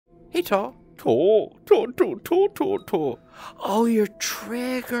Hey, Tall. Tall. Oh, your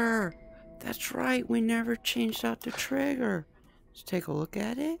trigger. That's right. We never changed out the trigger. Let's take a look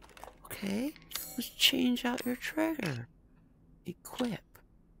at it. Okay. Let's change out your trigger. Equip.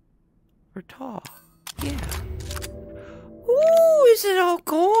 For Tall. Yeah. Ooh, is it all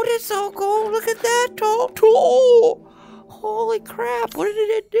gold? It's all gold. Look at that, Tall. Holy crap. What did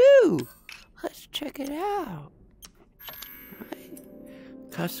it do? Let's check it out. Right.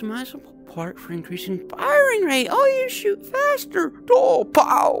 Customizable part for increasing firing rate. Oh, you shoot faster. Oh,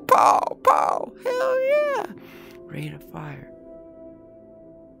 pow, pow, pow. Hell yeah. Rate of fire.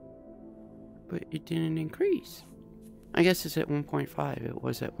 But it didn't increase. I guess it's at 1.5. It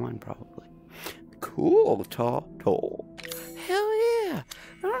was at 1 probably. Cool, Tall. Hell yeah.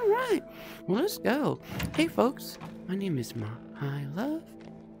 All right. Well, let's go. Hey, folks. My name is My Love.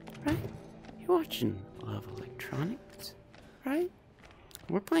 Right? You're watching Love Electronics. Right?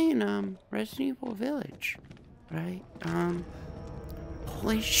 We're playing Resident Evil Village, right?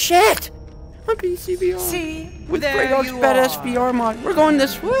 Holy shit! I'm PCVR. See, with there Praydog's you badass are. VR mod. We're going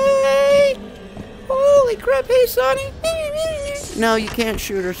this way. Holy crap! Hey, Sonny. No, you can't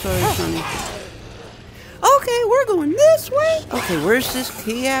shoot her. Sorry, Sonny. Okay, we're going this way. Okay, where's this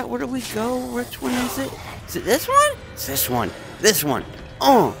key at? Where do we go? Which one is it? Is it this one? It's this one. This one.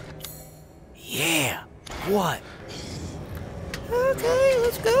 Oh. Yeah. What? Okay,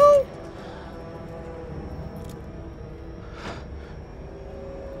 let's go.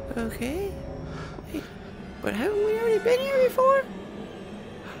 Okay. Wait, but haven't we already been here before?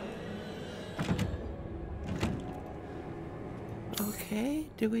 Okay,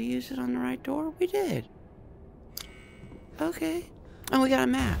 did we use it on the right door? We did. Okay. Oh, we got a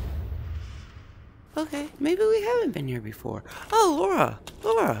map. Okay, maybe we haven't been here before. Oh,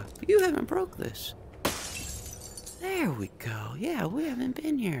 Laura, you haven't broke this. There we go. Yeah, we haven't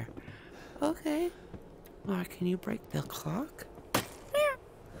been here. Okay. Laura, can you break the clock?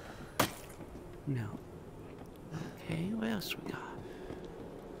 No. Okay, what else we got?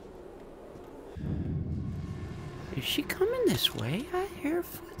 Is she coming this way? I hear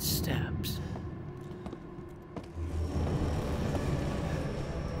footsteps.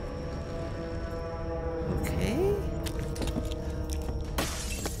 Okay.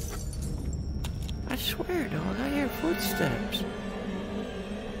 I swear, dog, I hear footsteps.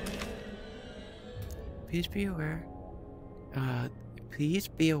 Please be aware. Please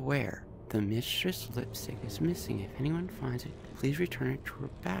be aware. The mistress lipstick is missing. If anyone finds it, please return it to her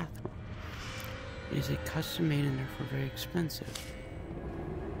bathroom. It is a custom made and therefore very expensive.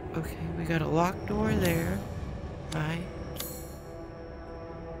 Okay, we got a locked door there. Right.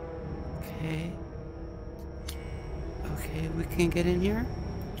 Okay. Okay, we can get in here?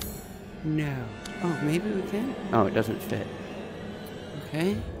 No. Oh, maybe we can? Oh, it doesn't fit.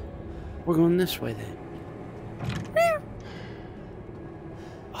 Okay. We're going this way then.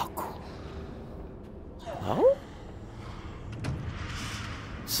 Oh, cool. Hello?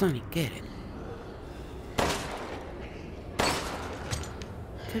 Sonny, get it.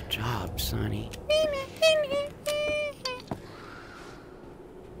 Good job, Sonny.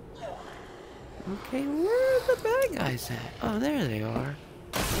 Okay, where are the bad guys at? Oh, there they are.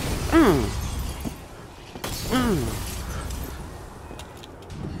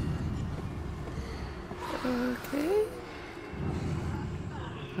 Okay.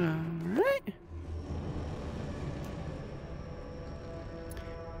 Alright.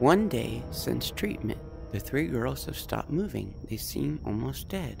 One day, since treatment, the three girls have stopped moving. They seem almost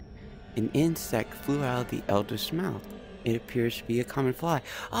dead. An insect flew out of the eldest's mouth. It appears to be a common fly.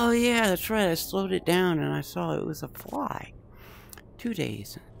 Oh yeah, that's right. I slowed it down and I saw it was a fly. 2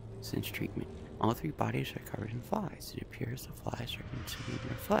 days since treatment. All three bodies are covered in flies. It appears the flies are consuming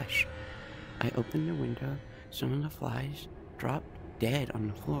their flesh. I opened the window. Some of the flies dropped dead on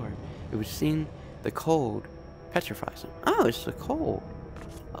the floor. It would seem the cold petrifies them. Oh, it's the cold.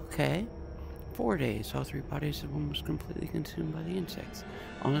 Okay. 4 days. All three bodies have almost completely consumed by the insects.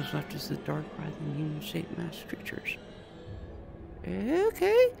 All that's left is the dark, writhing, human-shaped masked creatures.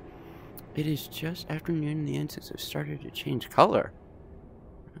 Okay. It is just afternoon and the insects have started to change color.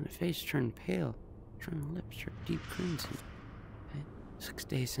 And the face turned pale. The lips turned deep crimson. 6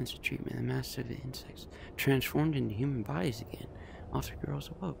 days since the treatment, the massive insects transformed into human bodies again. All three girls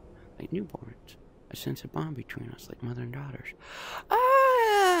awoke, like newborns. A sense of bond between us, like mother and daughters.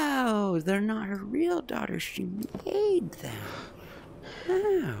 Oh, they're not her real daughters. She made them.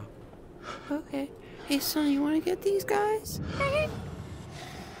 Oh. Okay. Hey, son, you want to get these guys?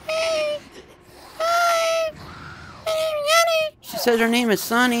 She says her name is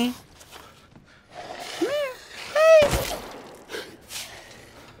Sunny.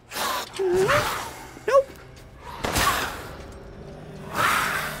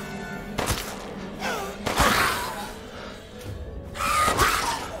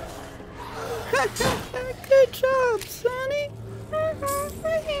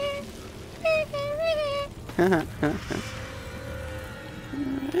 Alright.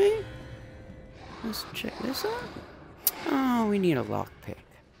 Let's check this out. Oh, we need a lockpick.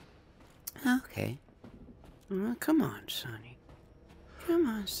 Okay. Oh, come on, Sonny. Come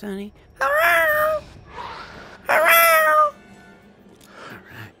on, Sonny. Alright. Alright,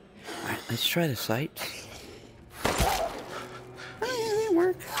 let's try the sights. Oh, yeah, they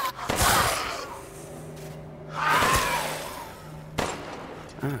work.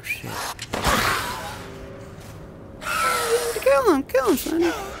 Oh, shit. Kill him,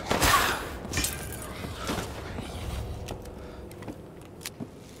 Sonny.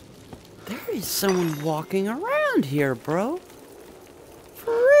 There is someone walking around here, bro.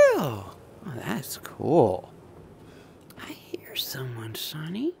 For real. Oh, that's cool. I hear someone,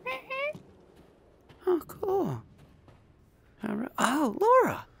 Sonny. Oh, cool. Oh,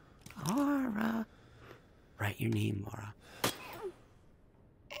 Laura. Laura. Write your name, Laura.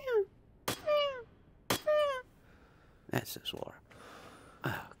 That says Laura.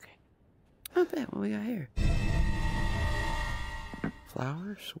 Oh, okay. Not bad. What we got here?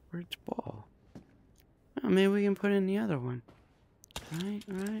 Flower, swords, ball. Oh, maybe we can put in the other one. Right.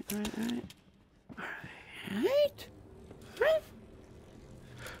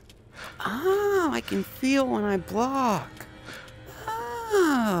 Oh, I can feel when I block.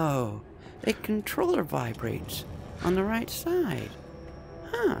 Oh, the controller vibrates on the right side.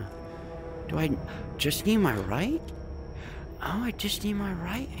 Huh. Do I just need my right? Oh, I just need my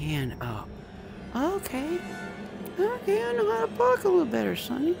right hand up. Okay. Okay, I know how to block a little better,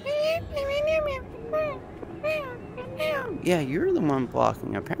 Sonny. Yeah, you're the one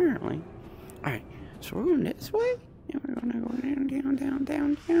blocking, apparently. Alright, so we're going this way. And we're going to go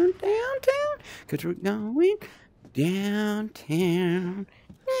down. Because we're going downtown.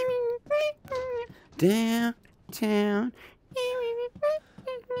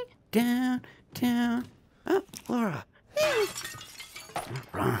 Downtown. Oh, Laura.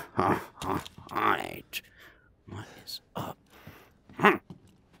 Alright. What is up? Is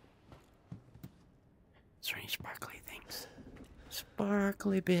there any sparkly things?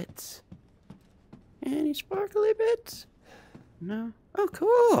 Sparkly bits. Any sparkly bits? No? Oh,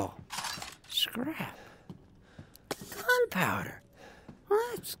 cool. Scrap. Gunpowder. Well,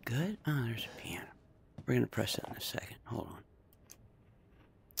 that's good. Oh, there's a piano. We're going to press it in a second. Hold on.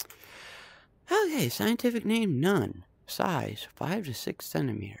 Okay, scientific name, none. Size, 5 to 6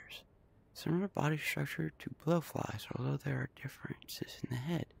 centimeters. Similar body structure to blowflies, although there are differences in the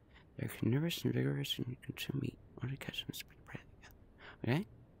head. They are carnivorous and vigorous and consume meat. Or to catch and speak prey together.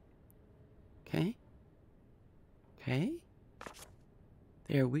 Okay?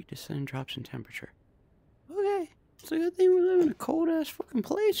 They are weak to sudden drops in temperature. Okay. It's a good thing we live in a cold ass fucking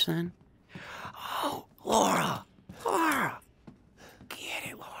place then. Oh, Laura! Get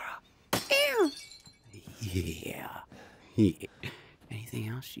it, Laura. Yeah. Anything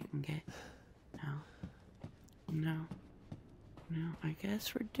else you can get? No. I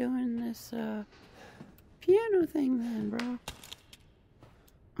guess we're doing this piano thing then, bro.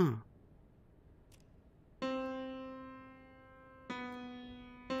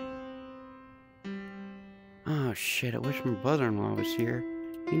 Oh shit, I wish my brother-in-law was here.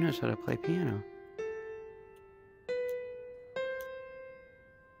 He knows how to play piano.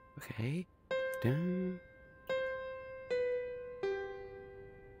 Okay. Done.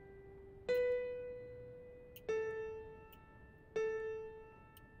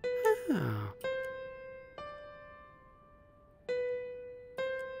 Oh.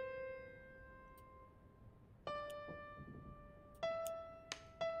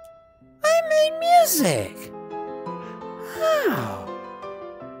 I made music! Oh.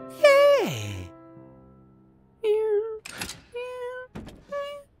 Yay!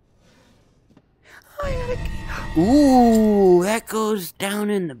 Ooh, that goes down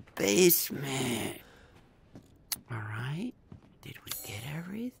in the basement. Alright. Did we get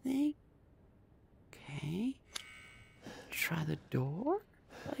everything? Okay. Try the door,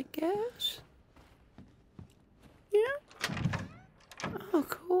 I guess. Yeah. Oh,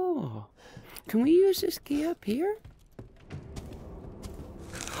 cool. Can we use this key up here?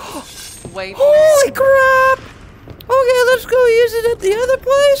 Wait. Holy crap! Okay, let's go use it at the other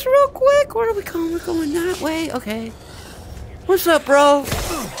place real quick. Where are we going? We're going that way. Okay. What's up, bro?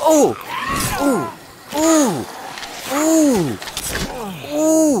 Oh!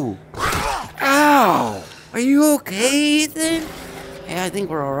 Ow! Are you okay, Ethan? Yeah, I think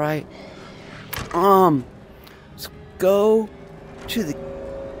we're alright. Let's go to the...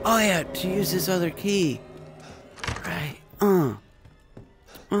 Oh yeah, to use this other key. Right.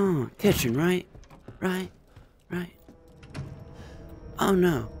 Kitchen, right? Right. Oh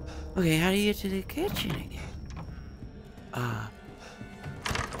no. Okay, how do you get to the kitchen again?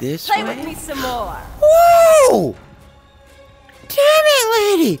 This Play way? with me some more. Whoa! Damn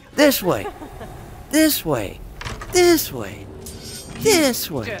it, lady! This way. This way. This way. This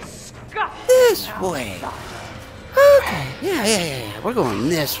way. This way. Okay. Yeah. We're going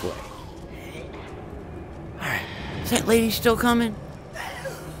this way. Alright. Is that lady still coming?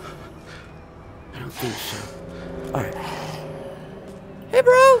 I don't think so. Alright. Hey,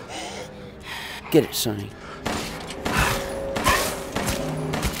 bro! Get it, Sonny.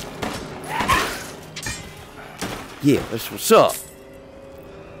 Yeah, that's what's up.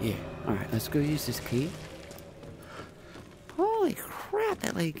 Yeah. Alright, let's go use this key. Holy crap,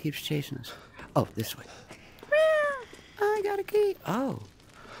 that lady keeps chasing us. Oh, this way. I got a key. Oh.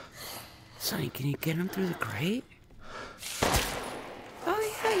 Sonny, can you get him through the grate?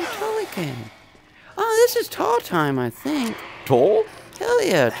 Oh, yeah, you totally can. Oh, this is tall time, I think. Tall? Hell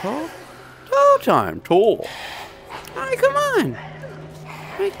yeah, tall. Tall time, tall. Alright, come on.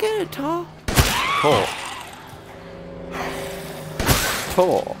 Alright, get it, tall. Tall.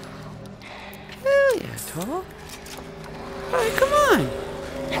 Tall. Hell yeah, tall. Alright, come on.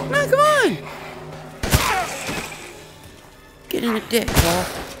 Come on. Get in the dick, tall.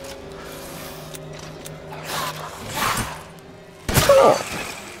 Tall.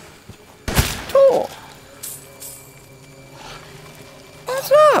 Tall.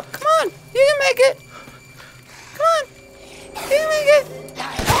 What's up? Come on. You can make it. Come on. You can make it.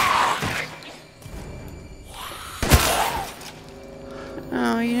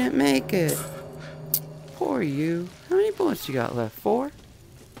 Oh, you didn't make it. Poor you. How many bullets you got left? 4?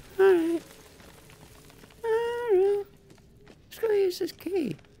 Alright. Alright. Let's go use this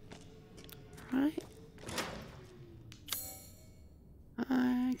key. Alright.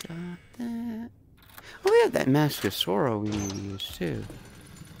 I got that. Oh, we have that mask of sorrow we need to use too.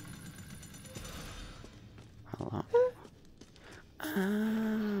 Hello?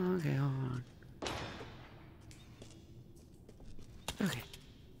 Okay, hold on. Okay.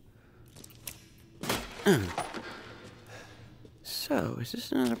 So, is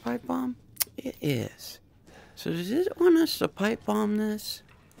this another pipe bomb? It is. So does it want us to pipe bomb this?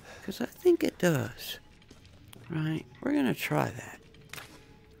 Because I think it does. Right? We're gonna try that.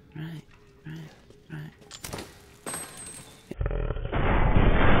 Right.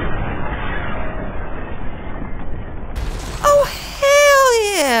 Oh,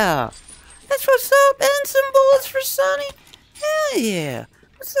 hell yeah! That's what's up, and some bullets for Sonny. Hell yeah!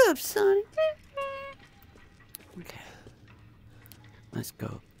 What's up, Sonny? Okay. Let's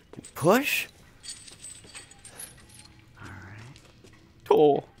go. Push. Alright.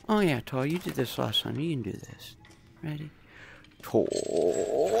 Tall. Oh yeah, Tall, you did this last time. You can do this. Ready?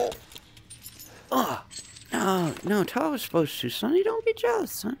 Tall. Oh! No, Tall was supposed to. Sonny, don't be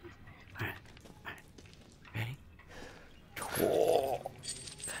jealous, son. Alright. Ready? Tall.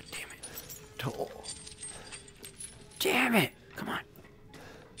 God damn it. Tall. Damn it! Come on.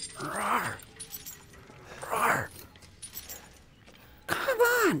 Roar. Roar. Come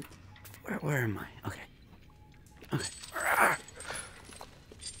on! Where am I? Okay. Roar.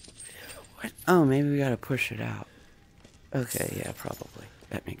 What? Oh, maybe we gotta push it out. Okay, yeah, probably.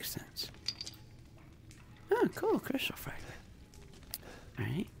 That makes sense. Oh, cool. Crystal fragment.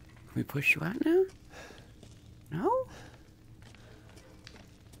 Alright. Can we push you out now? No?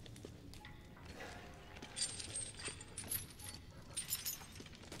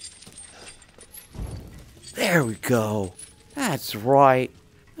 There we go. That's right.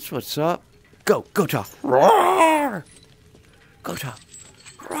 That's what's up. Go, Top. Roar! Go, Top.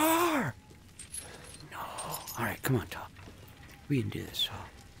 Roar! No. Alright, come on, Top. We can do this, Top.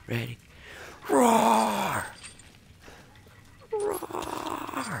 Ready? Roar!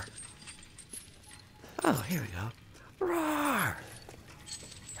 Roar! Oh, here we go. Roar!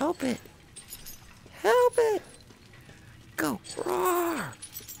 Help it. Help it. Go, roar!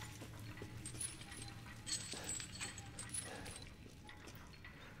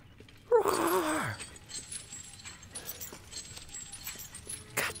 Roar!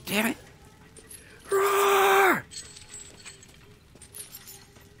 God damn it! Roar!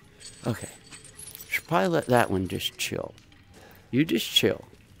 Okay. Should probably let that one just chill. You just chill.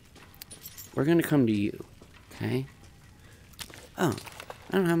 We're gonna come to you. Okay? Oh.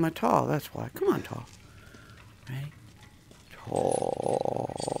 I don't have my tall, that's why. Come on, Tall. Ready?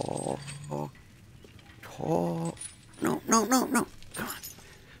 Tall. Tall. No. Come on.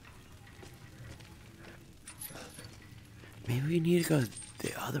 Maybe we need to go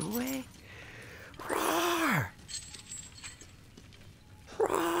the other way? Roar!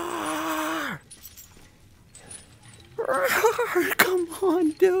 Roar! Roar! Come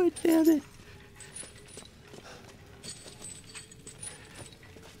on, do it, damn it.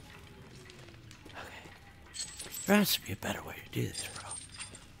 There has to be a better way to do this, bro.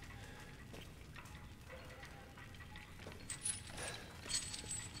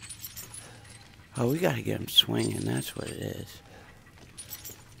 Oh, we gotta get him swinging. That's what it is.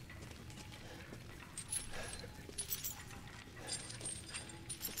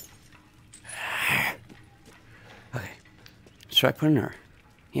 Okay. Let's try putting our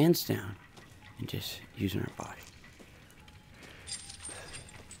hands down and just using our body.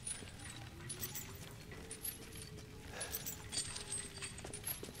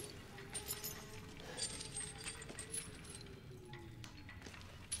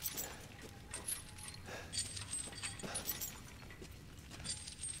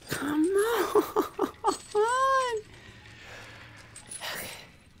 Come on! Okay.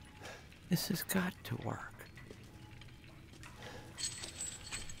 This has got to work.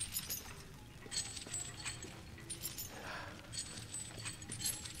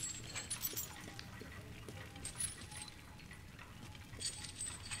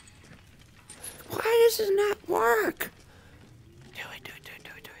 Why does it not work? Do it, do it, do it, do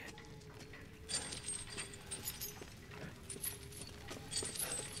it, do it.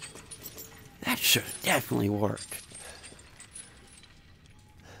 That should have definitely worked.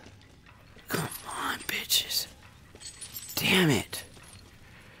 Come on, bitches. Damn it.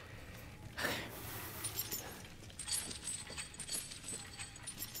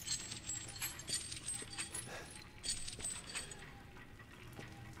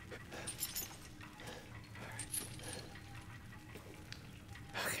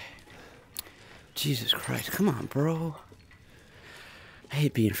 Okay. Jesus Christ, come on, bro. I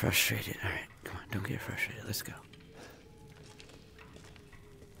hate being frustrated. Alright, come on, don't get frustrated. Let's go.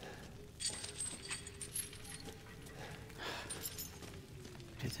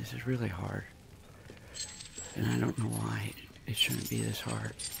 Dude, this is really hard. And I don't know why it shouldn't be this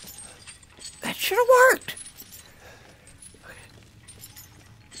hard. That should have worked! Okay.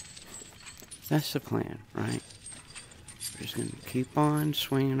 That's the plan, right? We're just gonna keep on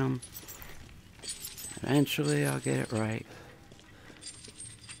swinging them. Eventually I'll get it right.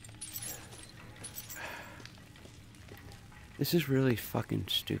 This is really fucking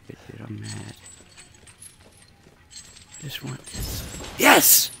stupid, dude. I'm mad. I just want this.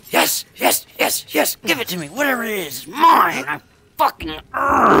 Yes! Yes! Yes! Yes! Yes! Give it to me! Whatever it is! Mine! I fucking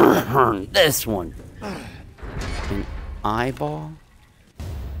earned this one! An eyeball?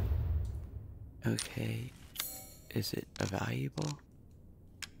 Okay. Is it a valuable?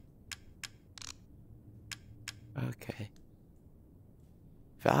 Okay.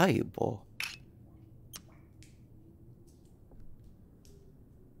 Valuable?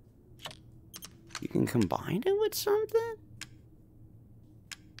 You can combine it with something?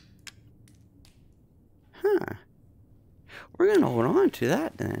 Huh. We're gonna hold on to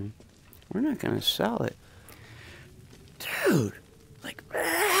that then. We're not gonna sell it. Dude! Like,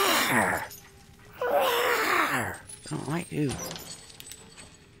 I don't like you.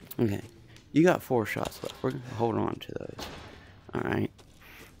 Okay. You got 4 shots left. We're gonna hold on to those. Alright.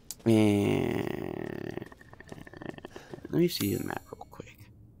 And let me see the map real quick.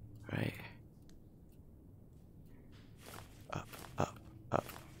 Right. Up, up, up,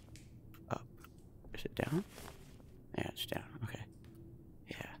 up. Is it down? Yeah, it's down. Okay.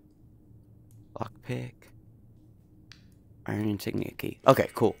 Yeah. Lockpick. Iron insignia key. Okay,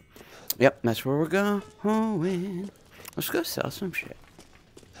 cool. Yep, that's where we're going. Let's go sell some shit.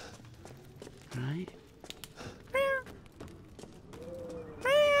 Right?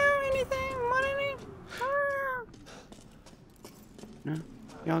 Anything? Want any? No?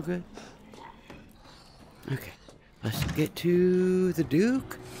 Y'all good? Okay. Let's get to the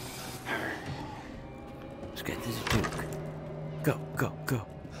Duke. Let's get to the Duke. Go, go, go.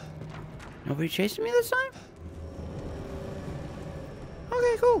 Nobody chasing me this time?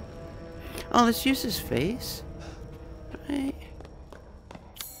 Okay, cool. Oh, let's use his face. Right.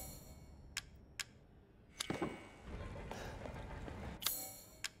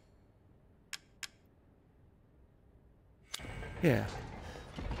 Yeah.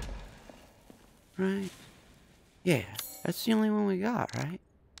 Right. Yeah. That's the only one we got, right?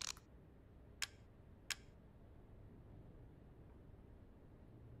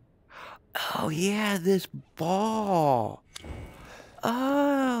 Oh, yeah, this ball.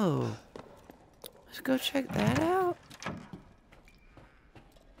 Oh. Let's go check that out.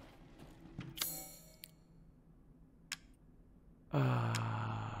 Oh,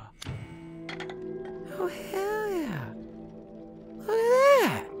 hell yeah. Look at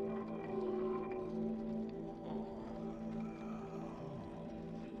that.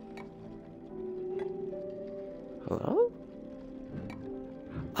 Hello?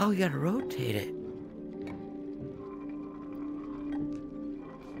 Oh, you gotta rotate it.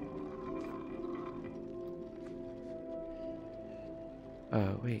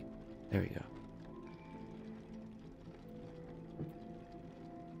 Oh, wait. There we go.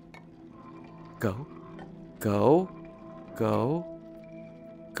 Go. Go. Go.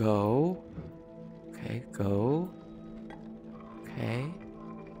 Go. Okay, go. Okay.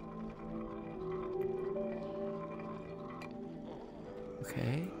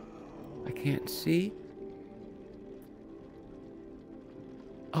 Okay. I can't see.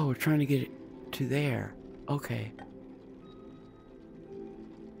 Oh, we're trying to get it to there. Okay.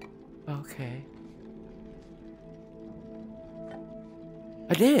 Okay.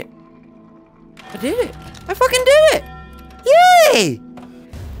 I did it. I did it. I fucking did it. Yay!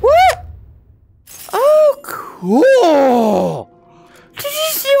 What? Oh, cool. Did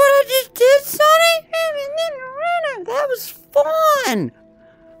you see what I just did, Sonny? That was fun.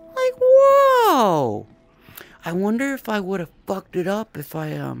 Like, whoa. I wonder if I would have fucked it up if I,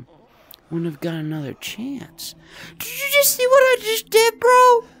 wouldn't have got another chance. Did you just see what I just did,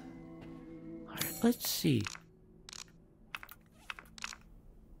 bro? Alright, let's see.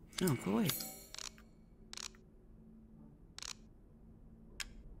 No, go away.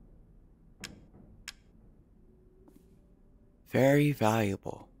 Very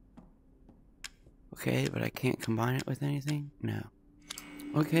valuable. Okay, but I can't combine it with anything? No.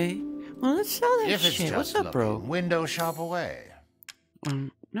 Okay, well, let's sell that shit. What's up, bro? Window shop away.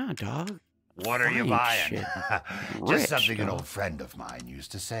 No, dog. What are you buying? Rich, Just something dog. an old friend of mine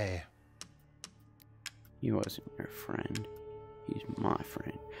used to say. He wasn't your friend. He's my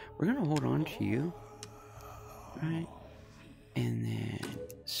friend. We're gonna hold on to you. Right? And then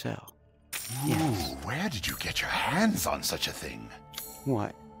sell. Yes. Ooh, where did you get your hands on such a thing?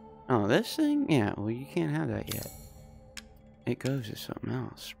 What? Oh, this thing? Yeah, well, you can't have that yet. It goes to something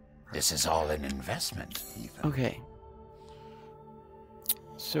else. This is all an investment, Ethan. Okay.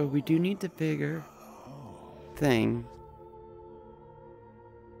 So we do need the bigger thing.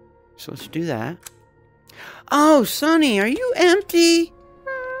 So let's do that. Oh, Sonny, are you empty?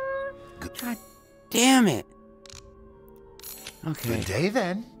 God damn it. Okay. Good day,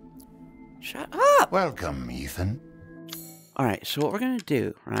 then. Shut up. Welcome, Ethan. Alright, so what we're gonna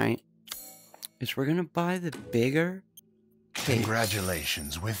do, right, is we're gonna buy the bigger case.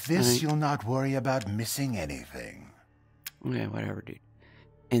 Congratulations. With this, you'll not worry about missing anything. Okay, whatever, dude.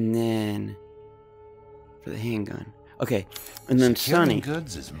 And then for the handgun. Okay, and then Securing Sonny.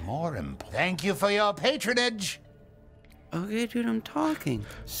 goods is more important. Thank you for your patronage. Okay, dude, I'm talking.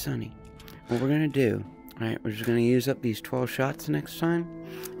 Sonny, what we're gonna do, alright, we're just gonna use up these 12 shots next time,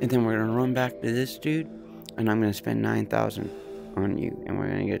 and then we're gonna run back to this dude, and I'm gonna spend 9,000 on you, and we're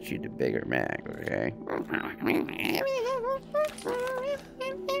gonna get you the bigger mag, okay?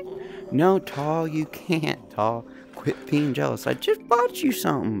 No, Tall, you can't, Tall. Quit being jealous. I just bought you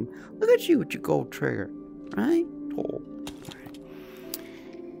something. Look at you with your gold trigger, right? Tall. Right.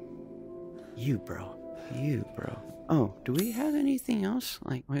 You, bro. You, bro. Oh, do we have anything else?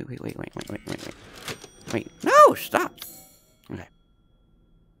 Like, wait. Wait, no, stop. Okay.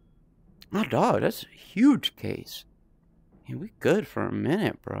 Oh, dog, that's a huge case. Yeah, we good for a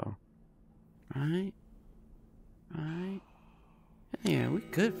minute, bro. Right? Right? Yeah, we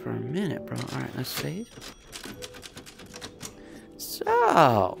good for a minute, bro. Alright, let's save.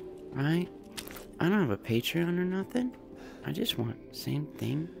 So, right? I don't have a Patreon or nothing. I just want the same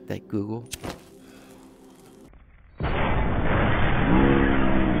thing that Google.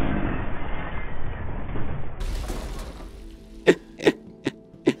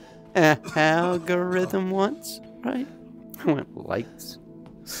 Algorithm wants, right? I want likes,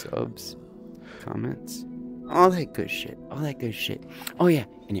 subs, comments, all that good shit. All that good shit. Oh yeah,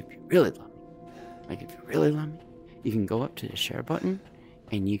 and if you really love me, like if you really love me, you can go up to the share button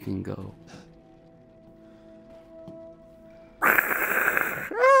and you can go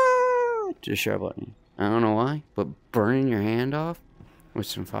to the share button. I don't know why, but burning your hand off with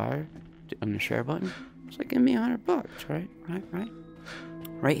some fire on the share button, it's like give me $100, right?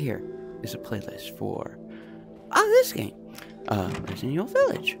 Right here is a playlist for this game, Resident Evil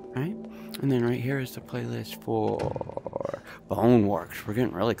Village, right? And then right here is the playlist for Boneworks. We're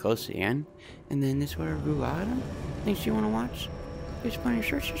getting really close to the end. And then this whatever Google item thinks you want to watch, just put in your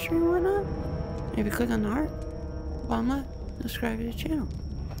search history and whatnot. Maybe click on the heart, bottom left, subscribe to the channel.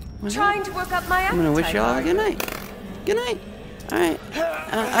 Trying to work up my appetite. I'm gonna wish y'all a good night. Good night. Alright.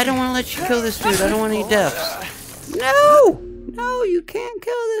 I don't want to let you kill this dude. I don't want any deaths. No! No, you can't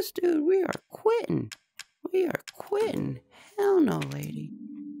kill this dude. We are quitting. We are quitting. Hell no, lady.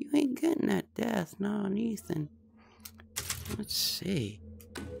 You ain't getting that death. Not on Ethan. Let's see.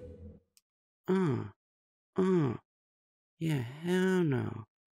 Yeah, hell no.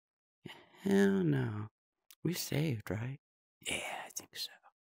 Hell no. We saved, right? Yeah, think so.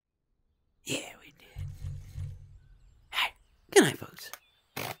 Yeah, we did. Hey, good night, folks.